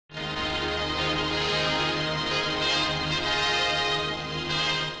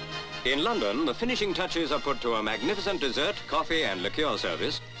In London, the finishing touches are put to a magnificent dessert, coffee and liqueur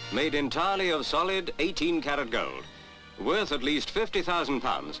service made entirely of solid 18-carat gold. Worth at least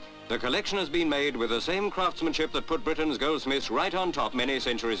 £50,000, the collection has been made with the same craftsmanship that put Britain's goldsmiths right on top many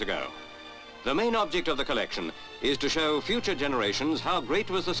centuries ago. The main object of the collection is to show future generations how great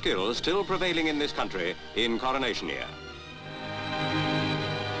was the skill still prevailing in this country in coronation year.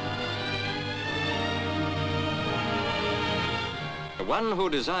 The one who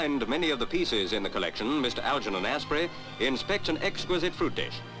designed many of the pieces in the collection, Mr Asprey, inspects an exquisite fruit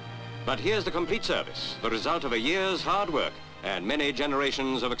dish. But here's the complete service, the result of a year's hard work and many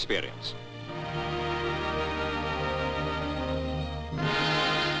generations of experience.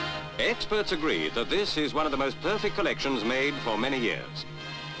 Experts agree that this is one of the most perfect collections made for many years.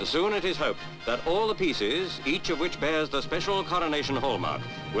 Soon it is hoped that all the pieces, each of which bears the special coronation hallmark,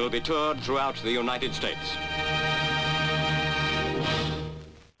 will be toured throughout the United States.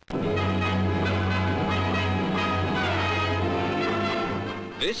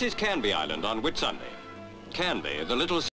 This is Canby Island on Whitsunday. Canby, the little